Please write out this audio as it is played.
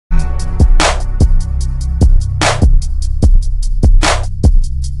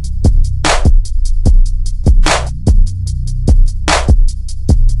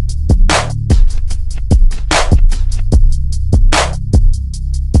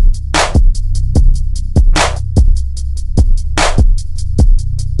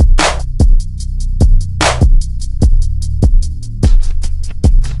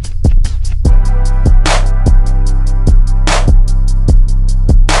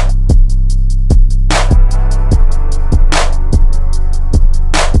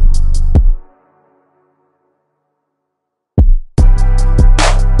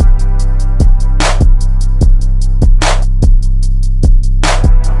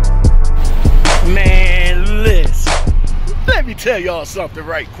tell y'all something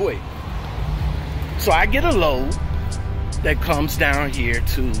right quick. So I get a load that comes down here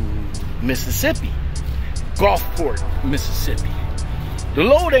to Mississippi, Gulfport, Mississippi. The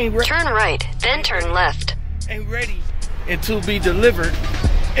load ain't ready. Turn right, then turn left. Ain't ready until be delivered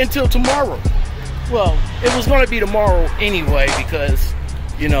until tomorrow. Well, it was gonna be tomorrow anyway because,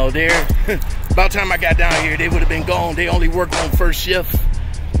 you know, they're by the time I got down here, they would have been gone. They only work on first shift.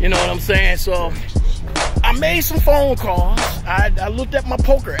 You know what I'm saying? So I made some phone calls. I looked at my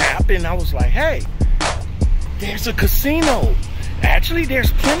poker app and I was like, hey, there's a casino. Actually,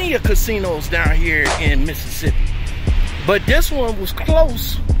 there's plenty of casinos down here in Mississippi. But this one was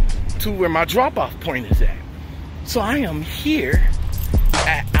close to where my drop-off point is at. So I am here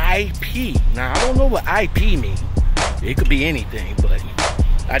at IP. Now, I don't know what IP means. It could be anything, but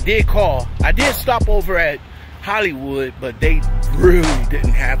I did call. I did stop over at Hollywood, but they really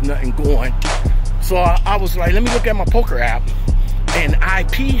didn't have nothing going. So I was like, let me look at my poker app. And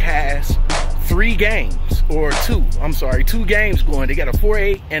IP has 3 games, or 2. I'm sorry, 2 games going. They got a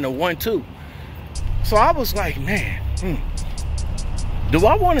 4-8 and a 1-2. So I was like, man, do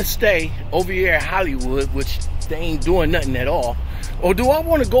I want to stay over here at Hollywood, which they ain't doing nothing at all, or do I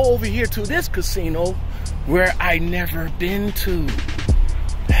want to go over here to this casino where I never been to?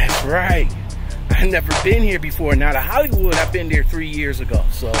 That's right, I never been here before. Now to Hollywood, I've been there 3 years ago.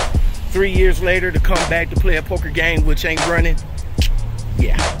 So 3 years later to come back to play a poker game which ain't running,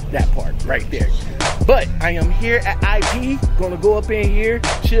 yeah, that part right there. But I am here at IP, gonna go up in here,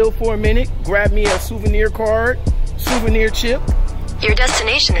 chill for a minute, grab me a souvenir card, souvenir chip. Your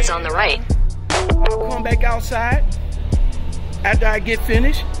destination is on the right. Come back outside after I get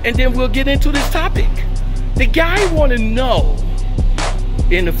finished, and then we'll get into this topic. The guy want to know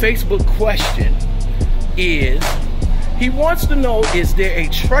in the Facebook question is, he wants to know, is there a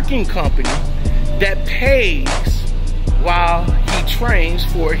trucking company that pays while he trains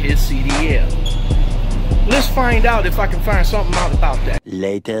for his CDL? Let's find out if I can find something out about that.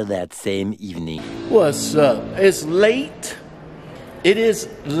 Later that same evening. What's up? It's late. It is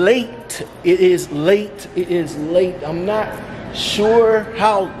late. It is late. It is late. I'm not sure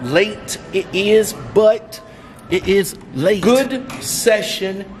how late it is, but it is late. Good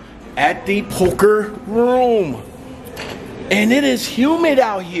session at the poker room. And it is humid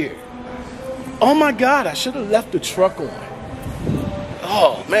out here. Oh my God, I should have left the truck on.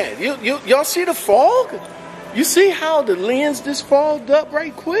 Oh man, y'all see the fog? You see how the lens just fogged up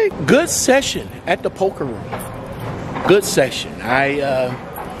right quick? Good session at the poker room. Good session.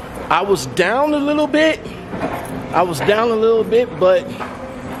 I was down a little bit. But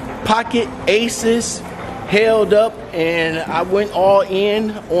pocket aces held up and I went all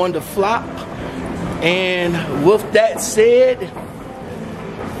in on the flop. And with that said,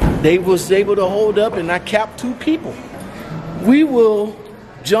 they was able to hold up and I capped 2 people. We will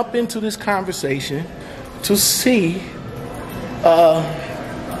jump into this conversation to see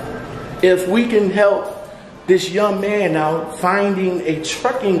if we can help this young man out finding a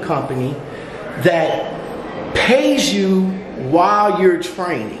trucking company that pays you while you're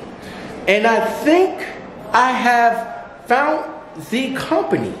training. And I think I have found the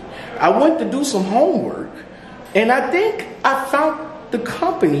company. I went to do some homework and I think I found the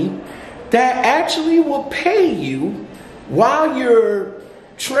company that actually will pay you while you're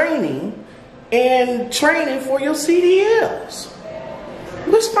training and training for your CDLs.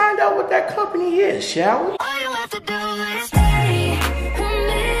 Let's find out what that company is, shall we? All you have to do is stay a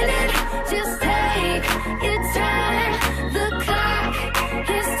minute, just take your time. The clock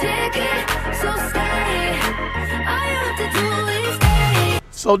is ticking, so stay. All you have to do is stay.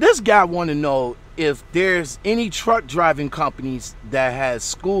 So this guy want to know if there's any truck driving companies that has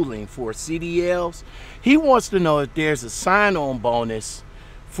schooling for CDLs. He wants to know if there's a sign-on bonus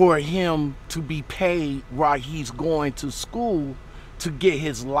for him to be paid while he's going to school to get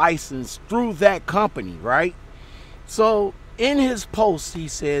his license through that company, right? So in his post, he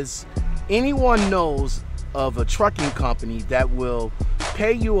says, anyone knows of a trucking company that will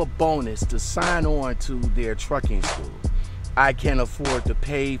pay you a bonus to sign on to their trucking school. I can't afford to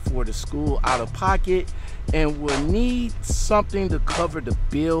pay for the school out of pocket and will need something to cover the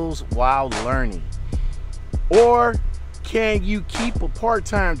bills while learning. Or can you keep a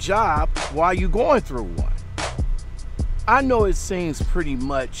part-time job while you're going through one? I know it seems pretty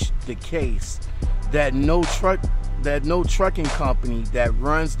much the case that no trucking company that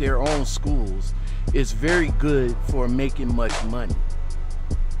runs their own schools is very good for making much money.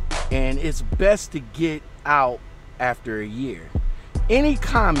 And it's best to get out after a year. Any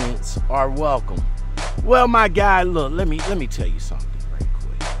comments are welcome. Well, my guy, look, let me tell you something right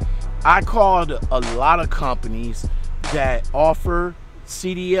quick. I called a lot of companies that offer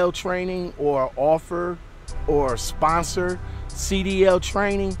CDL training or offer or sponsor CDL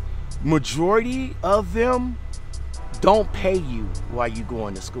training, majority of them don't pay you while you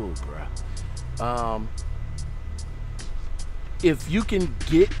going to school, bruh. If you can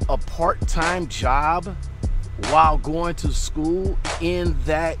get a part-time job while going to school in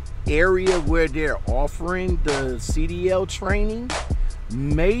that area where they're offering the CDL training,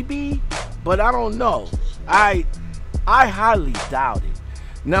 maybe, but I don't know. I highly doubt it.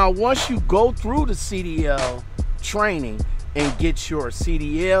 Now, once you go through the CDL training and get your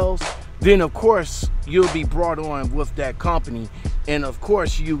CDLs, then of course you'll be brought on with that company, and of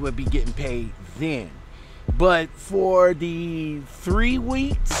course you will be getting paid then. But for the 3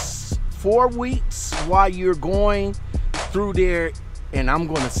 weeks, 4 weeks while you're going through their, and I'm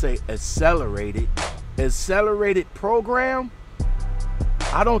going to say accelerated program,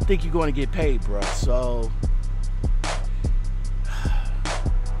 I don't think you're going to get paid, bro. So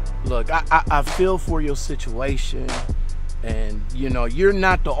look, I feel for your situation, and you know, you're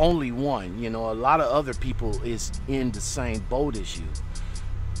not the only one. You know, a lot of other people is in the same boat as you.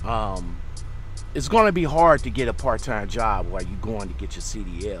 It's going to be hard to get a part-time job while you're going to get your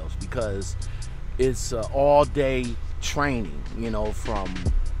CDLs, because it's all-day training, you know, from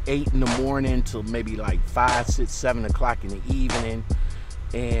 8 in the morning till maybe like 5, 6, 7 o'clock in the evening.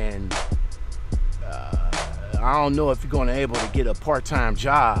 And I don't know if you're going to be able to get a part-time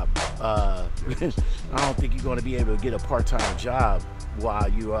job. I don't think you're going to be able to get a part-time job while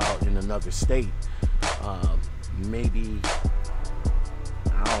you're out in another state. Maybe,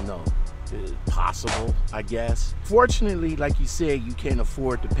 I don't know, possible, I guess. Fortunately, like you said, you can't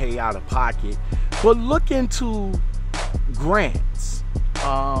afford to pay out of pocket, but look into grants,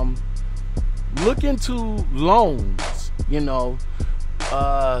 look into loans. You know,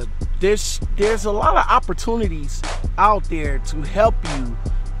 there's a lot of opportunities out there to help you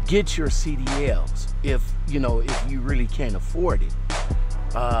get your CDLs if you really can't afford it.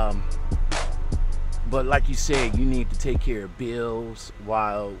 But like you said, you need to take care of bills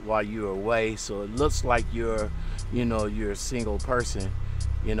while you're away. So it looks like you're a single person,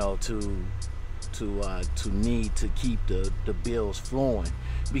 you know, to need to keep the bills flowing,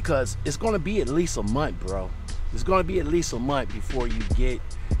 because it's going to be at least a month, bro. It's going to be at least a month before you get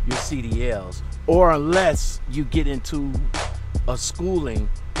your CDLs, or unless you get into a schooling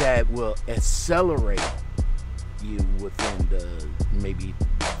that will accelerate you within the maybe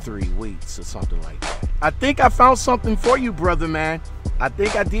 3 weeks or something like that. I think I found something for you, brother, man. I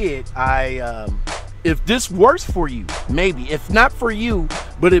think I did. If this works for you, maybe. If not for you,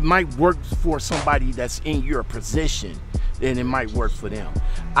 but it might work for somebody that's in your position, then it might work for them.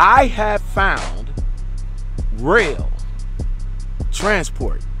 I have found Roehl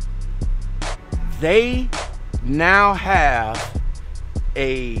Transport. They now have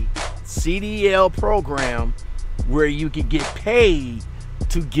a CDL program where you can get paid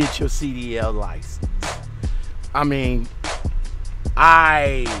to get your CDL license. I mean,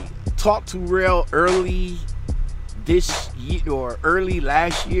 I talked to Roehl early this year or early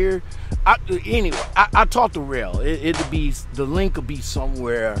last year. I talked to Roehl. It'll be, the link will be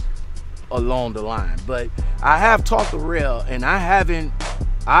somewhere along the line, but I have talked to Roehl, and I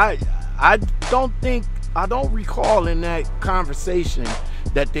don't recall in that conversation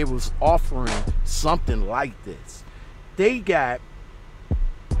that they was offering something like this. They got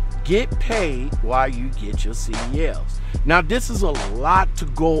get paid while you get your CDLs. Now, this is a lot to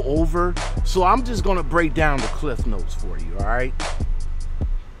go over, so I'm just going to break down the cliff notes for you, all right?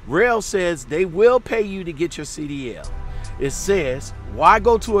 Roehl says they will pay you to get your CDL. It says, why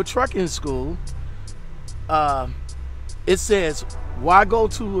go to a trucking school? It says, why go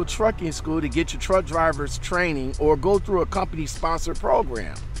to a trucking school to get your truck driver's training or go through a company-sponsored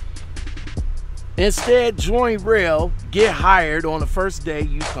program? Instead, join Roehl, get hired on the first day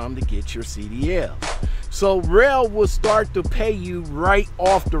you come to get your CDL. So Roehl will start to pay you right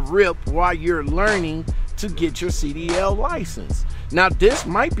off the rip while you're learning to get your CDL license. Now, this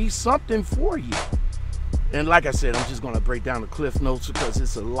might be something for you. And like I said, I'm just going to break down the cliff notes because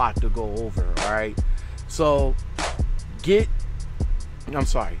it's a lot to go over, all right? So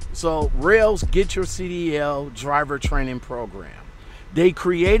Roehl's Get Your CDL Driver Training Program. They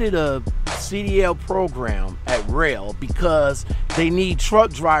created a CDL program at Roehl because they need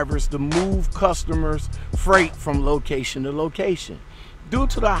truck drivers to move customers' freight from location to location. Due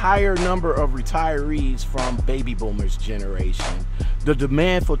to the higher number of retirees from baby boomers generation, the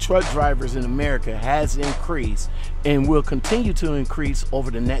demand for truck drivers in America has increased and will continue to increase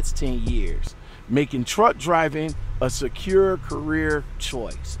over the next 10 years, making truck driving a secure career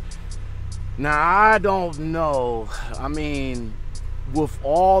choice. Now, I don't know. I mean, with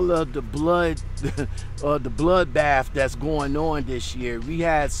all of the blood, the bloodbath that's going on this year, we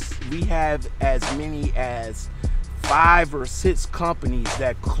have as many as 5 or 6 companies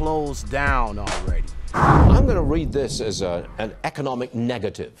that closed down already. I'm going to read this as an economic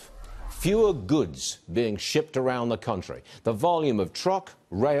negative. Fewer goods being shipped around the country. The volume of truck,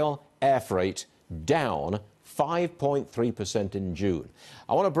 rail, air freight down 5.3% in June.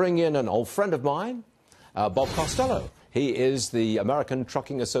 I want to bring in an old friend of mine, Bob Costello. He is the American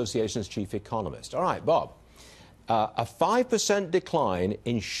Trucking Association's chief economist. All right, Bob, a 5% decline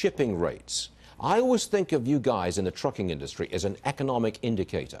in shipping rates. I always think of you guys in the trucking industry as an economic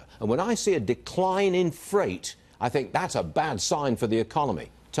indicator. And when I see a decline in freight, I think that's a bad sign for the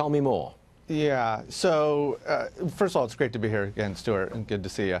economy. Tell me more. Yeah, so first of all, it's great to be here again, Stuart, and good to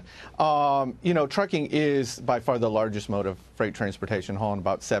see you. You know, trucking is by far the largest mode of freight transportation, hauling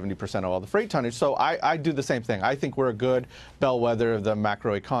about 70% of all the freight tonnage. So I do the same thing. I think we're a good bellwether of the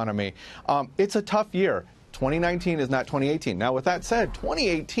macroeconomy. It's a tough year. 2019 is not 2018. Now, with that said,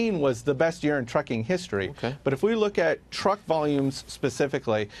 2018 was the best year in trucking history. Okay. But if we look at truck volumes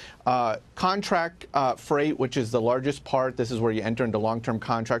specifically, contract freight, which is the largest part, this is where you enter into long-term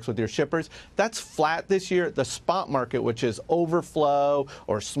contracts with your shippers, that's flat this year. The spot market, which is overflow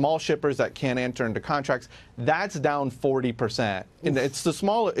or small shippers that can't enter into contracts, that's down 40%. And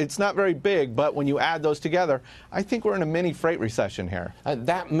it's not very big, but when you add those together, I think we're in a mini freight recession here.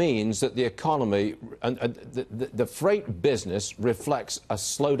 That means that the economy, the freight business reflects a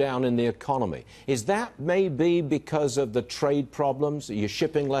slowdown in the economy. Is that maybe because of the trade problems? Are you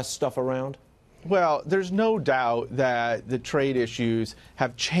shipping less stuff around? Well, there's no doubt that the trade issues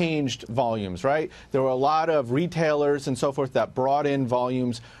have changed volumes, right? There were a lot of retailers and so forth that brought in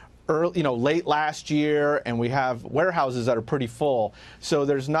volumes early, late last year, and we have warehouses that are pretty full. So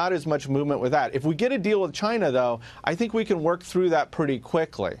there's not as much movement with that. If we get a deal with China, though, I think we can work through that pretty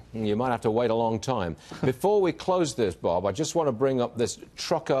quickly. You might have to wait a long time. Before we close this, Bob, I just want to bring up this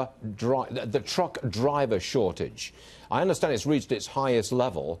truck driver shortage. I understand it's reached its highest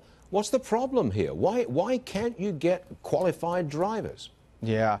level. What's the problem here? Why can't you get qualified drivers?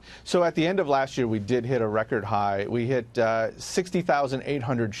 Yeah. So at the end of last year, we did hit a record high. We hit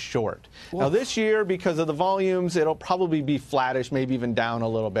 60,800 short. Whoa. Now this year, because of the volumes, it'll probably be flattish, maybe even down a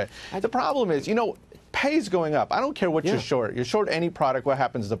little bit. The problem is, pay's going up. I don't care what you're short. You're short any product, what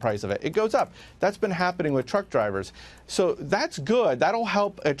happens to the price of it? It goes up. That's been happening with truck drivers. So that's good. That'll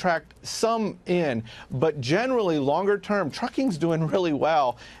help attract some in. But generally, longer term, trucking's doing really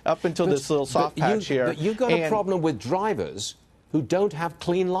well up until this little soft patch here. But you've got a problem with drivers who don't have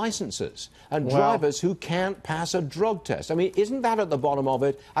clean licenses and drivers who can't pass a drug test. I mean, isn't that at the bottom of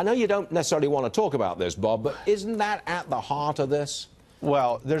it? I know you don't necessarily want to talk about this, Bob, but isn't that at the heart of this?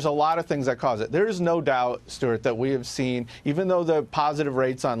 Well, there's a lot of things that cause it. There is no doubt, Stuart, that we have seen, even though the positive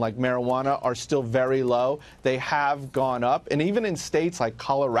rates on like marijuana are still very low, they have gone up. And even in states like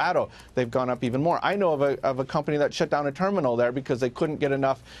Colorado, they've gone up even more. I know of a company that shut down a terminal there because they couldn't get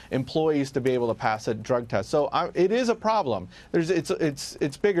enough employees to be able to pass a drug test. So it is a problem.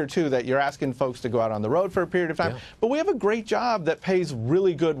 It's bigger, too, that you're asking folks to go out on the road for a period of time. Yeah. But we have a great job that pays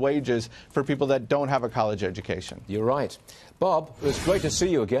really good wages for people that don't have a college education. You're right. Bob, it was great to see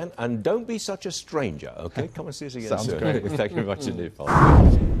you again, and don't be such a stranger, okay? Come and see us again Sounds soon. Great. Thank you very much indeed,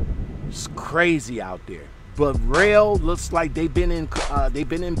 Bob. It's crazy out there. But Roehl looks like they've been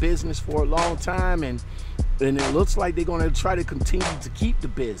in business for a long time, and it looks like they're going to try to continue to keep the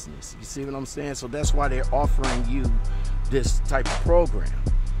business. You see what I'm saying? So that's why they're offering you this type of program.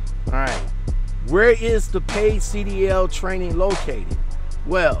 All right. Where is the paid CDL training located?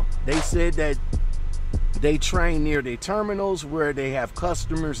 Well, they said that they train near their terminals where they have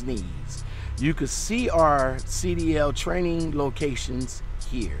customers' needs. You can see our CDL training locations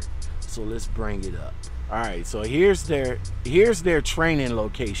here. So let's bring it up. All right, so here's their training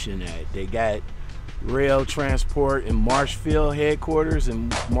location at. They got Rail Transport in Marshfield headquarters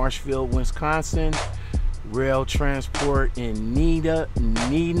in Marshfield, Wisconsin. Rail Transport in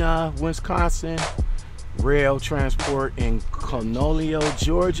Neenah, Wisconsin. Rail Transport in Connolly,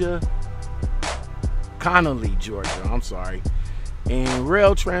 Georgia. I'm sorry. And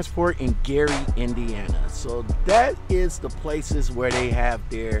Rail Transport in Gary, Indiana. So that is the places where they have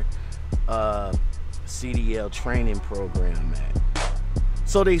their CDL training program at.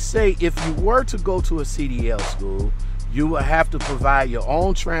 So they say if you were to go to a CDL school, you would have to provide your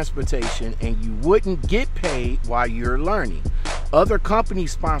own transportation and you wouldn't get paid while you're learning. Other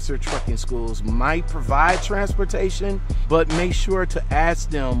company-sponsored trucking schools might provide transportation, but make sure to ask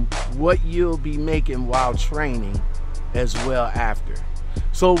them what you'll be making while training as well after.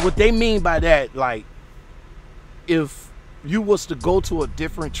 So what they mean by that, like, if you was to go to a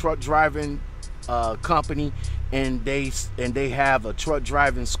different truck driving company and they have a truck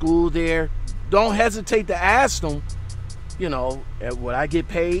driving school there, don't hesitate to ask them, you know, would I get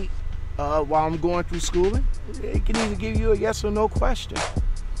paid while I'm going through schooling? They can either give you a yes or no question.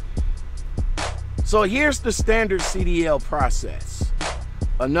 So here's the standard CDL process.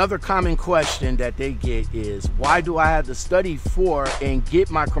 Another common question that they get is, why do I have to study for and get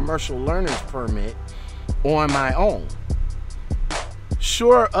my commercial learner's permit on my own?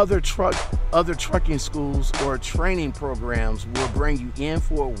 Sure, other trucking schools or training programs will bring you in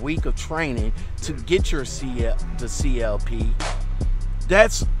for a week of training to get your the CLP.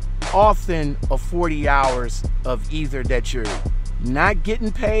 That's often a 40 hours of either that you're not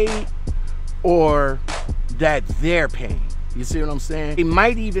getting paid or that they're paying. You see what I'm saying? They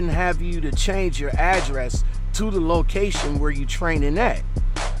might even have you to change your address to the location where you're training at.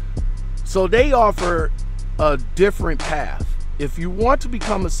 So they offer a different path. If you want to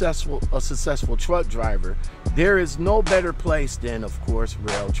become a successful truck driver, there is no better place than, of course,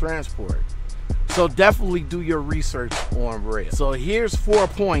 Roehl Transport. So definitely do your research on Roehl. So here's 4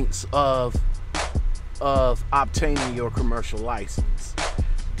 points of obtaining your commercial license.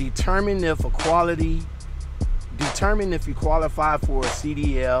 Determine if you qualify for a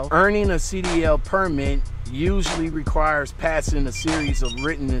CDL. Earning a CDL permit usually requires passing a series of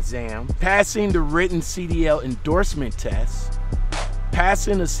written exams, passing the written CDL endorsement test,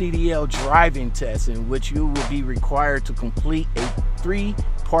 passing a CDL driving test in which you will be required to complete a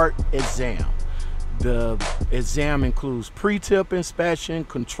 3-part exam. The exam includes pre-tip inspection,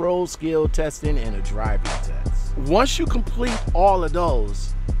 control skill testing, and a driving test. Once you complete all of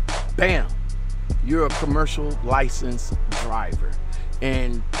those, bam, you're a commercial licensed driver.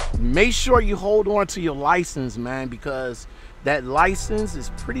 And make sure you hold on to your license, man, because that license is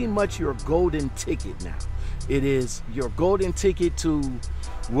pretty much your golden ticket now. It is your golden ticket to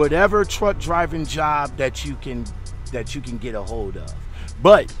whatever truck driving job that you can get a hold of.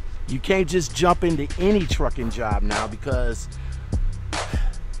 But you can't just jump into any trucking job now, because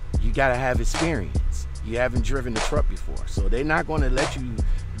you gotta have experience. You haven't driven a truck before, so they're not going to let you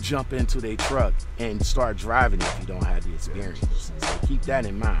jump into their truck and start driving if you don't have the experience. So keep that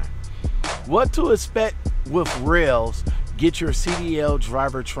in mind. What to expect with Roehl's Get Your CDL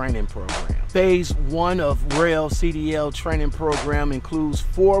Driver Training Program. Phase 1 of Roehl CDL Training Program includes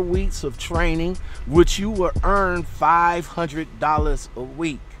 4 weeks of training, which you will earn $500 a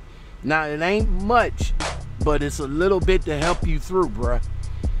week. Now, it ain't much, but it's a little bit to help you through, bruh.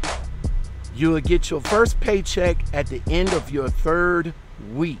 You will get your first paycheck at the end of your 3rd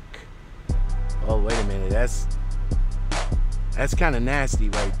week. Oh, wait a minute, that's kind of nasty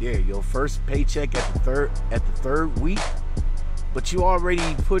right there. Your first paycheck at the third week, but you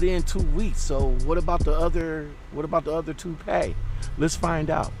already put in 2 weeks. So what about the other 2 pay? Let's find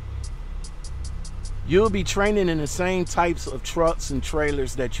out. You'll be training in the same types of trucks and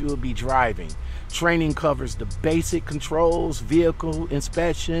trailers that you'll be driving. Training covers the basic controls, vehicle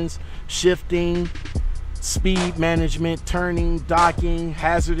inspections, shifting, speed management, turning, docking,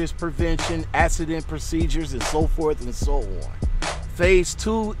 hazardous prevention, accident procedures, and so forth and so on. Phase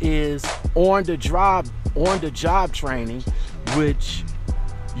 2 is on the job training, which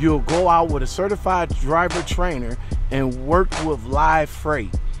you'll go out with a certified driver trainer and work with live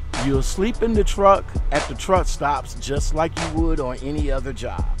freight. You'll sleep in the truck at the truck stops just like you would on any other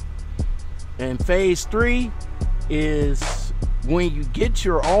job. And phase 3 is when you get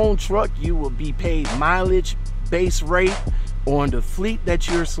your own truck, you will be paid mileage base rate on the fleet that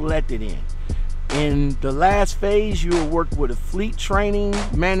you're selected in. In the last phase, you will work with a fleet training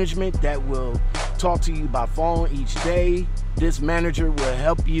management that will talk to you by phone each day. This manager will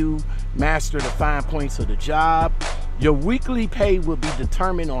help you master the fine points of the job. Your weekly pay will be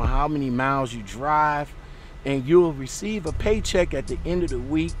determined on how many miles you drive, and you will receive a paycheck at the end of the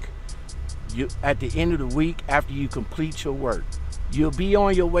week. After you complete your work. You'll be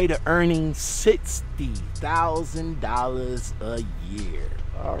on your way to earning $60,000 a year.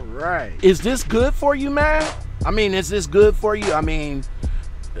 All right. Is this good for you, man? I mean, is this good for you? I mean,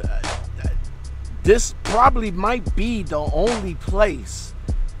 this probably might be the only place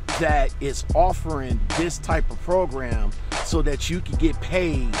that is offering this type of program so that you can get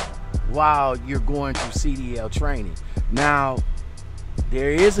paid while you're going through CDL training. Now,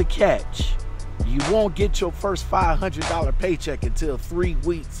 there is a catch. You won't get your first $500 paycheck until 3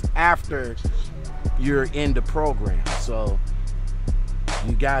 weeks after you're in the program. So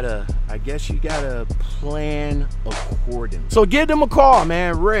I guess you gotta plan accordingly. So give them a call,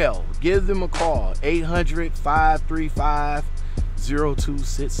 man. Roehl, give them a call. 800-535-00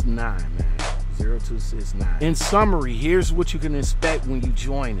 0269, man. 0269. In summary, here's what you can expect when you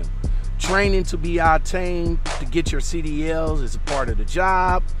join them. Training to be obtained to get your CDLs is a part of the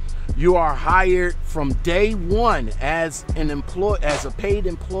job. You are hired from day one as a paid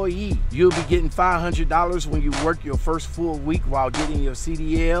employee. You'll be getting $500 when you work your first full week while getting your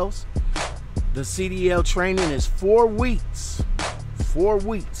CDLs. The CDL training is 4 weeks. 4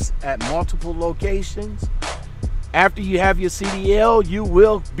 weeks at multiple locations. After you have your CDL, you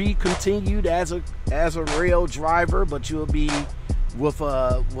will be continued as a rail driver, but you'll be with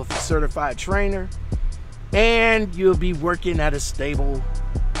a certified trainer, and you'll be working at a stable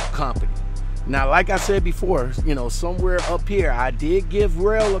company. Now, like I said before, you know, somewhere up here, I did give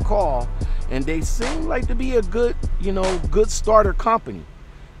Roehl a call, and they seem like to be a good, you know, good starter company.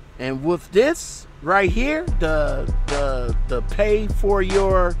 And with this right here, the pay for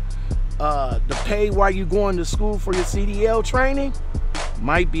your the pay while you're going to school for your CDL training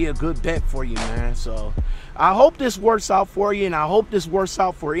might be a good bet for you, man. So I hope this works out for you, and I hope this works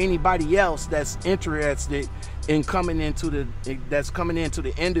out for anybody else that's interested in coming into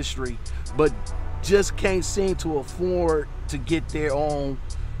the industry, but just can't seem to afford to get their own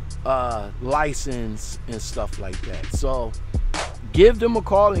license and stuff like that. So give them a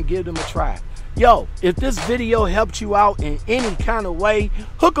call and give them a try. Yo, if this video helped you out in any kind of way,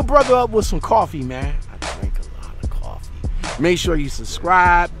 hook a brother up with some coffee, man. I drink a lot of coffee. Make sure you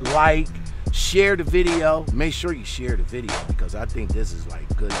subscribe, like, share the video. Make sure you share the video, because I think this is like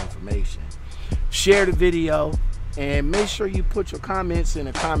good information. Share the video, and make sure you put your comments in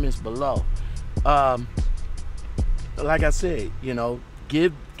the comments below. Like I said, you know,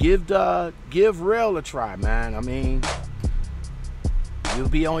 give Roehl a try, man. I mean, you'll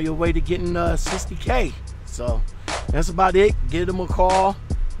be on your way to getting 60K. So that's about it. Give them a call.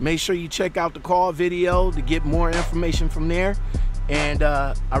 Make sure you check out the call video to get more information from there. And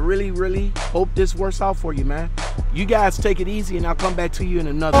I really, really hope this works out for you, man. You guys take it easy, and I'll come back to you in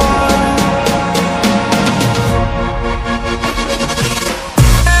another video.